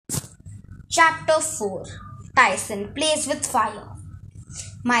Chapter 4 Tyson Plays with Fire.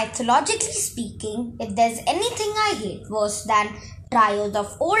 Mythologically speaking, if there's anything I hate worse than trios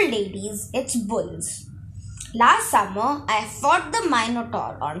of old ladies, it's bulls. Last summer, I fought the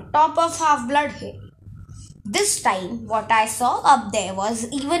Minotaur on top of Half-Blood Hill. This time, what I saw up there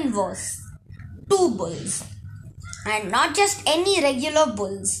was even worse. 2 bulls. And not just any regular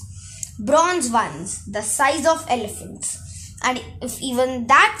bulls. Bronze ones, the size of elephants. And if even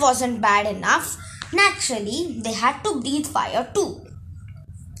that wasn't bad enough, naturally, they had to breathe fire too.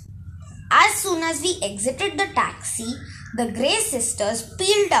 As soon as we exited the taxi, the Grey sisters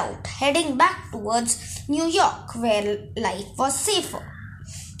peeled out, heading back towards New York, where life was safer.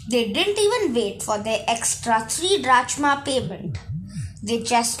 They didn't even wait for their extra 3 drachma payment. They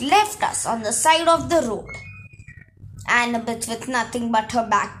just left us on the side of the road. Annabeth with nothing but her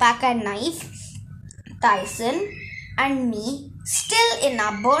backpack and knife, Tyson and me still in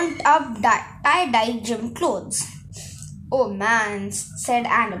our burnt up tie-dye gym clothes. "Oh man," said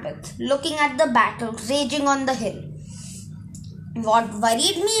Annabeth, looking at the battle raging on the hill. What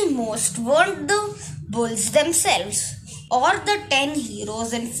worried me most weren't the bulls themselves, or the 10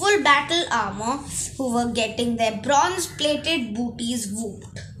 heroes in full battle armor who were getting their bronze-plated booties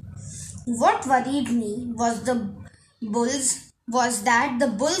whooped. What worried me was that the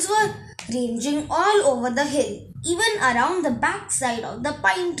bulls were ranging all over the hill, even around the backside of the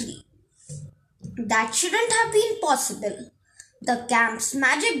pine tree. That shouldn't have been possible. The camp's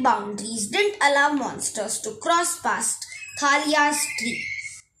magic boundaries didn't allow monsters to cross past Thalia's tree,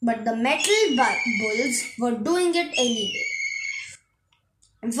 but the metal bulls were doing it anyway.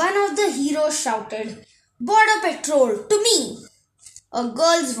 One of the heroes shouted, "Border Patrol, to me!" A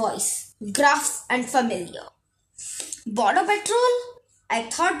girl's voice, gruff and familiar. Border Patrol? I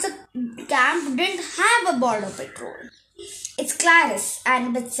thought the camp didn't have a border patrol. "It's Clarice,"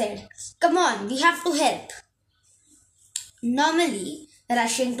 Annabeth said. "Come on, we have to help." Normally,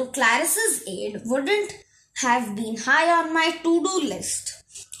 rushing to Clarice's aid wouldn't have been high on my to-do list.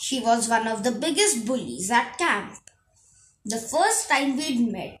 She was one of the biggest bullies at camp. The first time we'd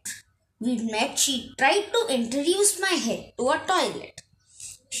met, she tried to introduce my head to a toilet.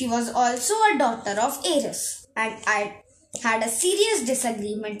 She was also a daughter of Eris, and I had a serious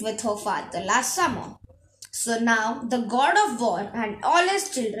disagreement with her father last summer. So now the god of war and all his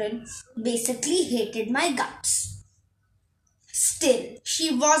children basically hated my guts. Still, she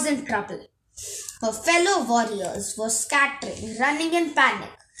was in trouble. Her fellow warriors were scattering, running in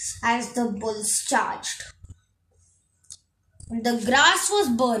panic as the bulls charged. The grass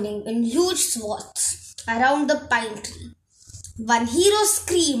was burning in huge swaths around the pine tree. One hero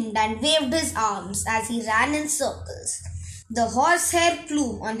screamed and waved his arms as he ran in circles, the horsehair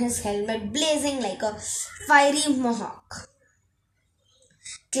plume on his helmet blazing like a fiery mohawk.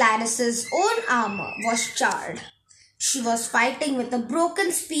 Clarice's own armor was charred. She was fighting with a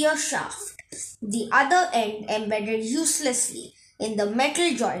broken spear shaft, the other end embedded uselessly in the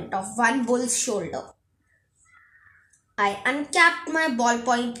metal joint of one bull's shoulder. I uncapped my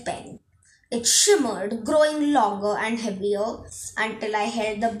ballpoint pen. It shimmered, growing longer and heavier until I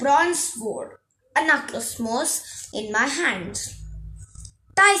held the bronze sword, Anaklusmos, in my hands.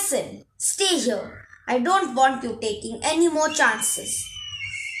 "Tyson, stay here. I don't want you taking any more chances."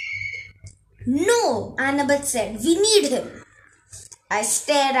 "No," Annabeth said. "We need him." I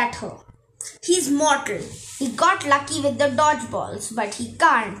stared at her. "He's mortal. He got lucky with the dodgeballs, but he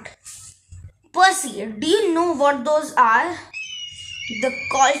can't." "Percy, do you know what those are?" "The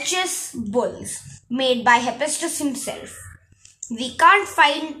Colchis bulls, made by Hephaestus himself. We can't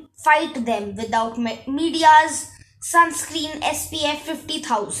fight them without Media's sunscreen SPF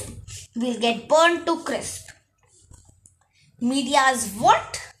 50,000. We'll get burned to crisp." "Media's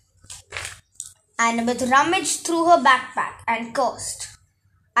what?" Annabeth rummaged through her backpack and cursed.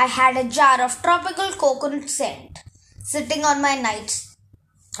 I had a jar of tropical coconut scent sitting on my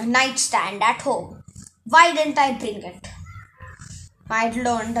nightstand at home. Why didn't I bring it? I'd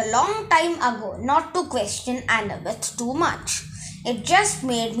learned a long time ago not to question Annabeth too much. It just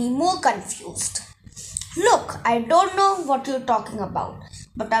made me more confused. "Look, I don't know what you're talking about,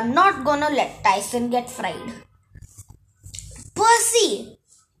 but I'm not gonna let Tyson get fried." "Percy!"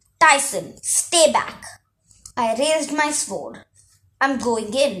 "Tyson, stay back." I raised my sword. "I'm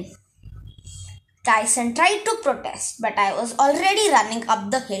going in." Tyson tried to protest, but I was already running up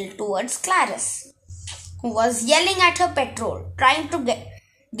the hill towards Clarice, who was yelling at her patrol, trying to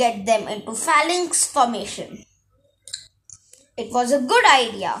get them into phalanx formation. It was a good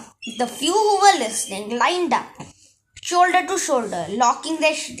idea. The few who were listening lined up, shoulder to shoulder, locking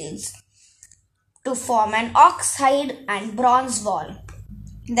their shields to form an ox hide and bronze wall.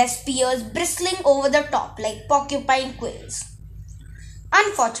 their spears bristling over the top like porcupine quills.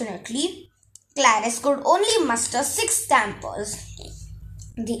 Unfortunately, Clarice could only muster 6 stampers.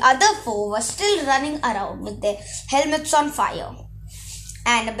 The other 4 were still running around with their helmets on fire.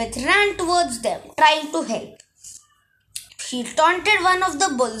 Annabeth ran towards them, trying to help. She taunted one of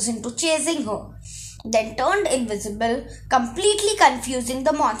the bulls into chasing her, then turned invisible, completely confusing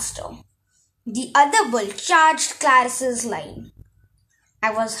the monster. The other bull charged Clarice's line.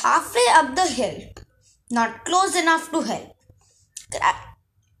 I was halfway up the hill, not close enough to help.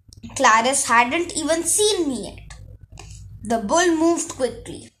 Clarice hadn't even seen me yet. The bull moved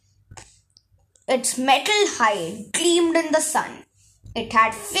quickly. Its metal hide gleamed in the sun. It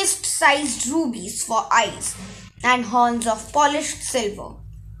had fist-sized rubies for eyes and horns of polished silver.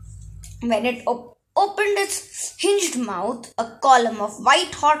 When it opened its hinged mouth, a column of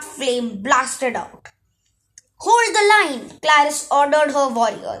white-hot flame blasted out. "Hold the line," Clarice ordered her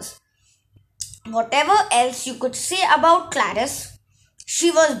warriors. Whatever else you could say about Clarice,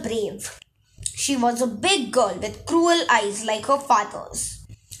 she was brave. She was a big girl with cruel eyes like her father's.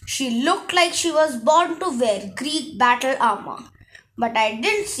 She looked like she was born to wear Greek battle armor, but I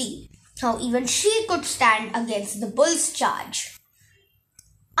didn't see how even she could stand against the bull's charge.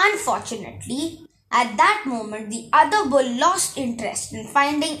 Unfortunately, at that moment, the other bull lost interest in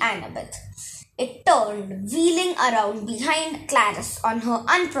finding Annabeth. It turned, wheeling around behind Clarice on her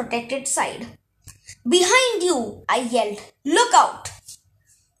unprotected side. "Behind you!" I yelled. "Look out!"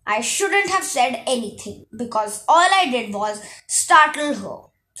 I shouldn't have said anything because all I did was startle her.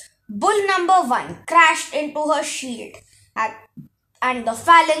 Bull number 1 crashed into her shield and the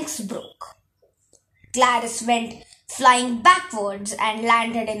phalanx broke. Clarice went flying backwards and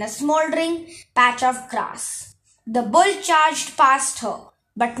landed in a smoldering patch of grass. The bull charged past her,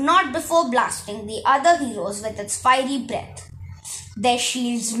 but not before blasting the other heroes with its fiery breath. Their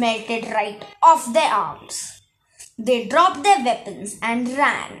shields melted right off their arms. They dropped their weapons and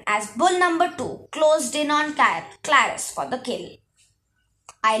ran as bull number 2 closed in on Clarice for the kill.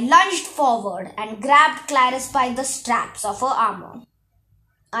 I lunged forward and grabbed Clarice by the straps of her armor.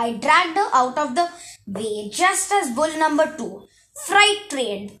 I dragged her out of the way just as bull number 2 fright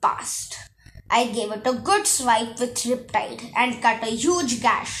trained past. I gave it a good swipe with Riptide and cut a huge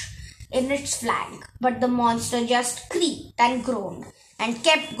gash in its flank, but the monster just creaked and groaned and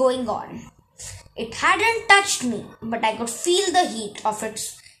kept going on. It hadn't touched me, but I could feel the heat of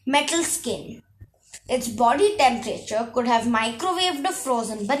its metal skin. Its body temperature could have microwaved a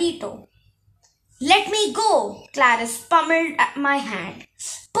frozen burrito. "Let me go!" Clarice pummeled at my hand.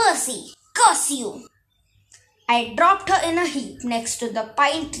 "Percy, curse you!" I dropped her in a heap next to the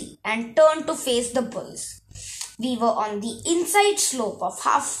pine tree and turned to face the bulls. We were on the inside slope of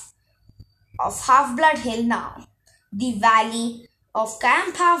Half-Blood Hill now. The valley of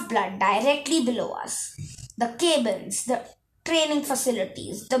Camp Half-Blood directly below us. The cabins, the training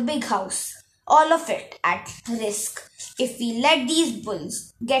facilities, the big house, all of it at risk if we let these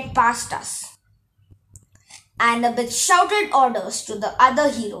bulls get past us. Annabeth shouted orders to the other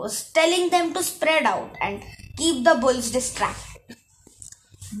heroes, telling them to spread out and keep the bulls distracted.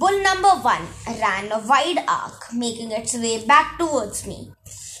 Bull number 1 ran a wide arc, making its way back towards me.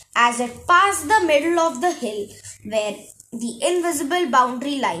 As it passed the middle of the hill, where the invisible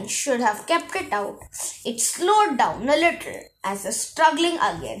boundary line should have kept it out, it slowed down a little as if struggling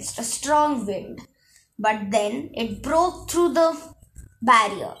against a strong wind. But then it broke through the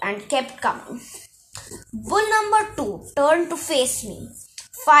barrier and kept coming. Bull number 2 turned to face me,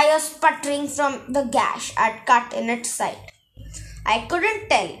 fire sputtering from the gash I'd cut in its side. I couldn't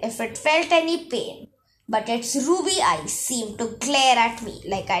tell if it felt any pain, but its ruby eyes seemed to glare at me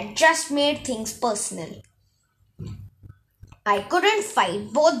like I'd just made things personal. I couldn't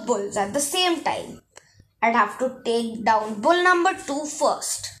fight both bulls at the same time. I'd have to take down bull number 2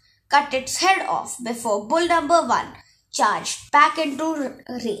 first, cut its head off before bull number 1 charged back into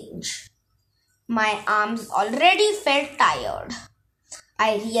range. My arms already felt tired.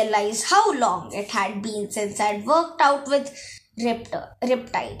 I realized how long it had been since I'd worked out with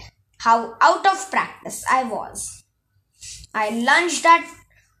Riptide, how out of practice I was. I lunged at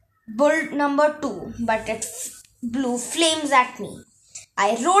bull number 2, but it blew flames at me.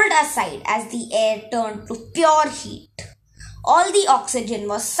 I rolled aside as the air turned to pure heat. All the oxygen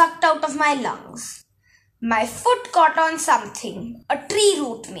was sucked out of my lungs. My foot caught on something, a tree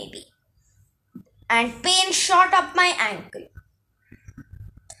root maybe, and pain shot up my ankle.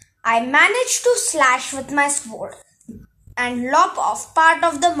 I managed to slash with my sword and lop off part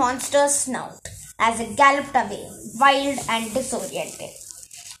of the monster's snout as it galloped away, wild and disoriented.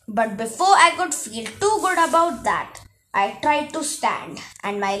 But before I could feel too good about that, I tried to stand,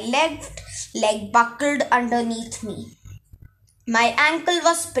 and my left leg buckled underneath me. My ankle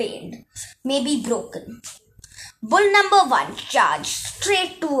was sprained, maybe broken. Bull number 1 charged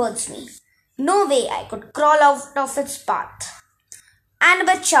straight towards me. No way I could crawl out of its path.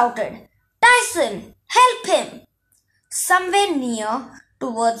 Annabeth shouted, "Tyson, help him!" Somewhere near,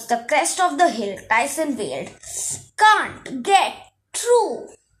 towards the crest of the hill, Tyson wailed, "Can't get through."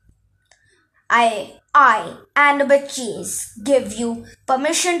 Annabeth Chase, give you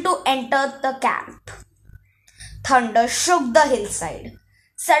permission to enter the camp." Thunder shook the hillside.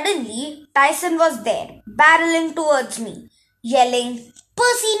 Suddenly, Tyson was there, barreling towards me, yelling,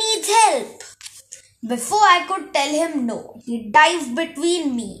 "Percy needs help!" Before I could tell him no, he dived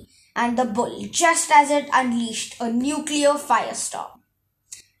between me and the bull just as it unleashed a nuclear firestorm.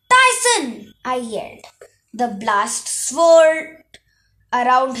 "Tyson!" I yelled. The blast swirled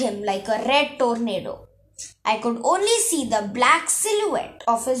around him like a red tornado. I could only see the black silhouette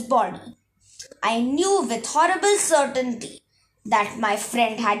of his body. I knew with horrible certainty that my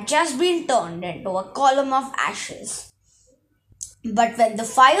friend had just been turned into a column of ashes. But when the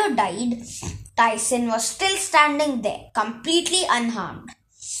fire died, Tyson was still standing there, completely unharmed.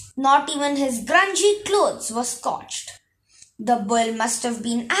 Not even his grungy clothes were scorched. The bull must have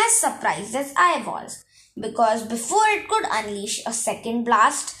been as surprised as I was, because before it could unleash a second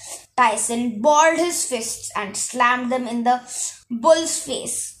blast, Tyson balled his fists and slammed them in the bull's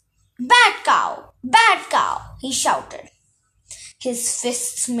face. "Bad cow! Bad cow!" he shouted. His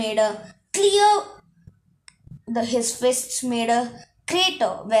fists made a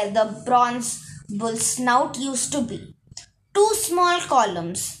crater where the bronze bull's snout used to be. Two small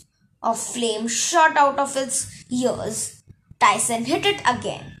columns of flame shot out of its ears. Tyson hit it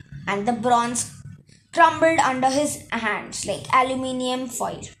again, and the bronze crumbled under his hands like aluminium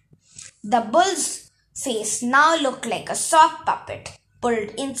foil. The bull's face now looked like a sock puppet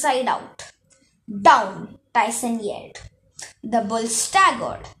pulled inside out. "Down!" Tyson yelled. The bull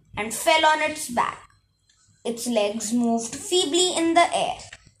staggered and fell on its back. Its legs moved feebly in the air,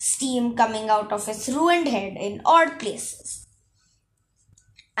 steam coming out of its ruined head in odd places.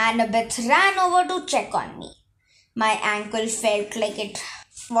 Annabeth ran over to check on me. My ankle felt like it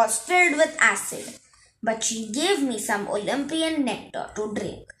was filled with acid, but she gave me some Olympian nectar to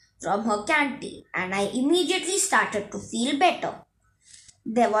drink from her canteen, and I immediately started to feel better.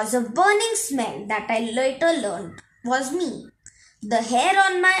 There was a burning smell that I later learned was me. The hair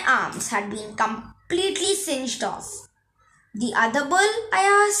on my arms had been completely singed off. "The other bull?" I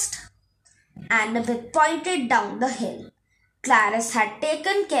asked. Annabeth pointed down the hill. Clarice had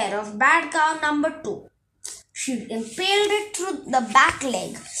taken care of bad cow number 2. She'd impaled it through the back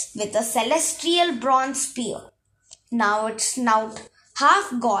leg with a celestial bronze spear. Now its snout half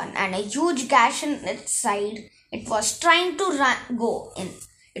gone and a huge gash in its side, it was trying to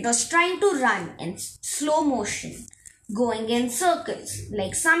run in slow motion, going in circles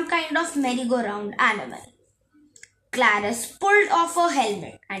like some kind of merry-go-round animal. Clarice pulled off her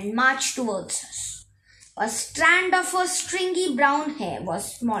helmet and marched towards us. A strand of her stringy brown hair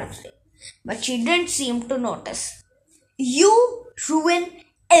was smoldering, but she didn't seem to notice. "You ruin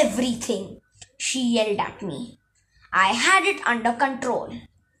everything," she yelled at me. I had it under control.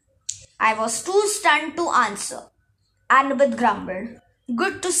 I was too stunned to answer. Annabeth grumbled,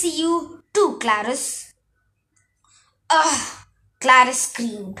 "Good to see you too, Clarice." "Ugh!" Clarice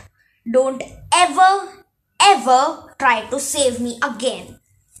screamed. "Don't ever try to save me again."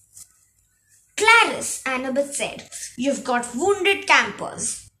 "Clarice," Annabeth said, "you've got wounded campers."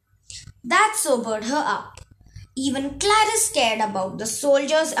 That sobered her up. Even Clarice cared about the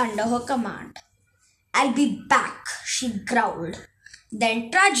soldiers under her command. "I'll be back," she growled,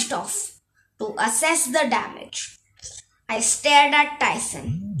 then trudged off to assess the damage. I stared at Tyson.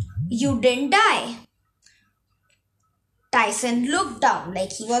 "You didn't die." Tyson looked down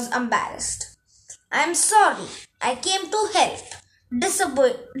like he was embarrassed. "I'm sorry. I came to help.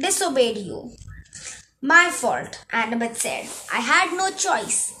 Disobeyed you." "My fault," Annabeth said. "I had no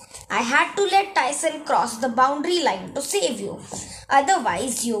choice. I had to let Tyson cross the boundary line to save you.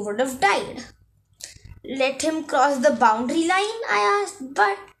 Otherwise, you would have died." "Let him cross the boundary line?" I asked.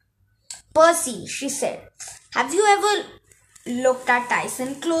 "But..." "Percy," she said, "have you ever looked at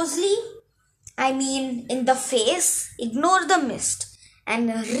Tyson closely? I mean, in the face? Ignore the mist and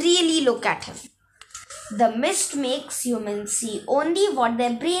really look at him. The mist makes humans see only what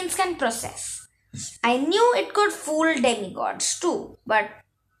their brains can process. I knew it could fool demigods too, but..."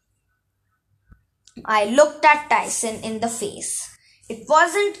 I looked at Tyson in the face. It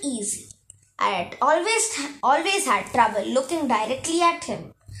wasn't easy. I had always had trouble looking directly at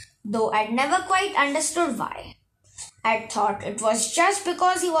him, though I'd never quite understood why. I thought it was just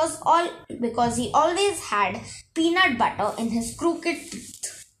because he always had peanut butter in his crooked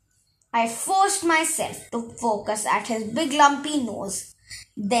teeth. I forced myself to focus at his big lumpy nose,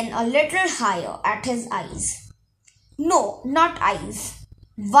 then a little higher at his eyes. No, not eyes.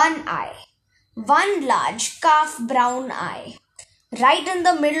 One eye. One large calf brown eye. Right in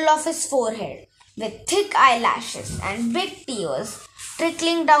the middle of his forehead, with thick eyelashes and big tears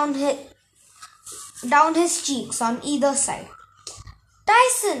trickling down his cheeks on either side.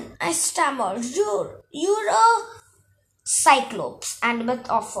 Tyson, I stammered, you're a cyclops, Annabeth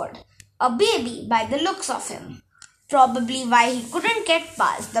offered. A baby by the looks of him. Probably why he couldn't get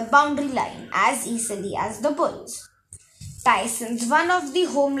past the boundary line as easily as the bulls. Tyson's one of the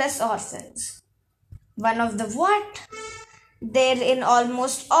homeless orphans. One of the what? They're in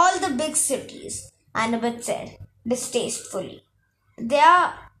almost all the big cities, Annabeth said distastefully. They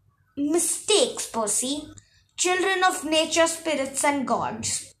are mistakes, Percy. Children of nature, spirits, and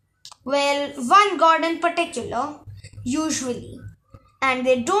gods. Well, one god in particular, usually. And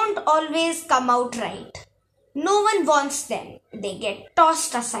they don't always come out right. No one wants them. They get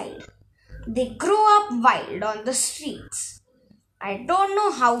tossed aside. They grow up wild on the streets. I don't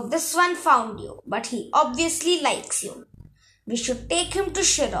know how this one found you, but he obviously likes you. We should take him to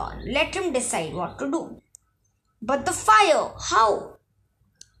Chiron. Let him decide what to do. But the fire, how?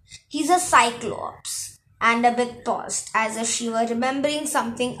 He's a cyclops. Annabeth paused as if she were remembering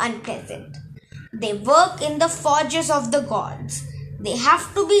something unpleasant. They work in the forges of the gods. They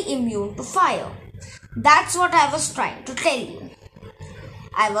have to be immune to fire. That's what I was trying to tell you.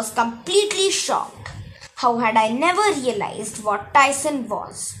 I was completely shocked. How had I never realized what Tyson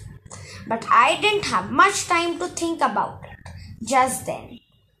was? But I didn't have much time to think about it. Just then,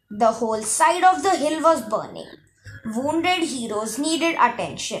 the whole side of the hill was burning. Wounded heroes needed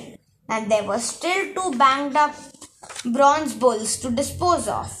attention, and there were still two banged up bronze bulls to dispose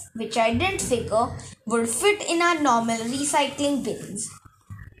of, which I didn't figure would fit in our normal recycling bins.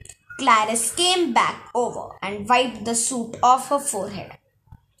 Clarice came back over and wiped the soot off her forehead.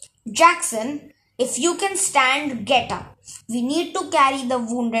 Jackson, if you can stand, get up. We need to carry the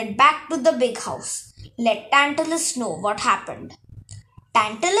wounded back to the big house. Let Tantalus know what happened.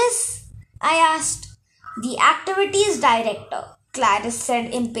 Tantalus? I asked. The activities director, Clarice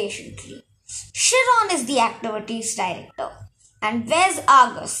said impatiently. Chiron is the activities director. And where's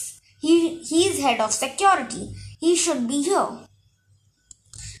Argus? He's head of security. He should be here.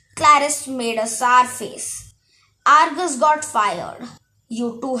 Clarice made a sour face. Argus got fired.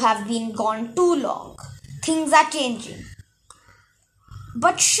 You two have been gone too long. Things are changing.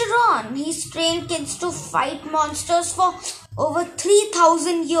 But Chiron, he's trained kids to fight monsters for over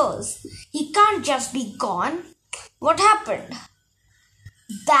 3,000 years. He can't just be gone. What happened?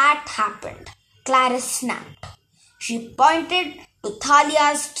 That happened, Clarice snapped. She pointed to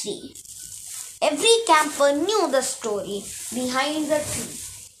Thalia's tree. Every camper knew the story behind the tree.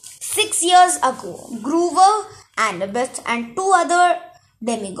 6 years ago, Groover, Annabeth, and two other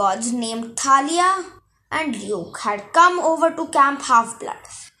demigods named Thalia and Luke had come over to Camp Half-Blood,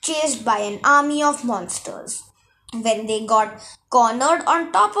 chased by an army of monsters. When they got cornered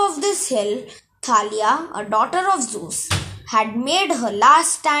on top of this hill, Thalia, a daughter of Zeus, had made her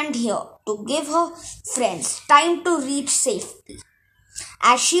last stand here to give her friends time to reach safety.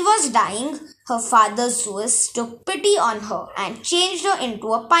 As she was dying, her father Zeus took pity on her and changed her into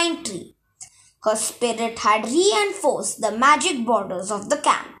a pine tree. Her spirit had reinforced the magic borders of the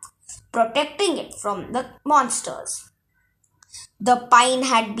camp, protecting it from the monsters. The pine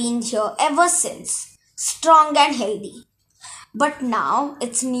had been here ever since, strong and healthy. But now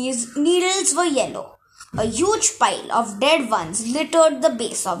its needles were yellow. A huge pile of dead ones littered the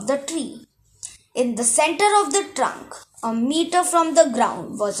base of the tree. In the center of the trunk, a meter from the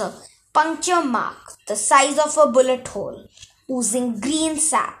ground, was a puncture mark the size of a bullet hole, oozing green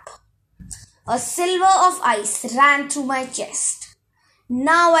sap. A silver of ice ran through my chest.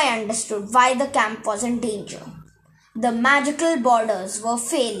 Now I understood why the camp was in danger. The magical borders were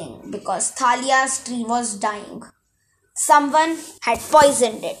failing because Thalia's tree was dying. Someone had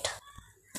poisoned it.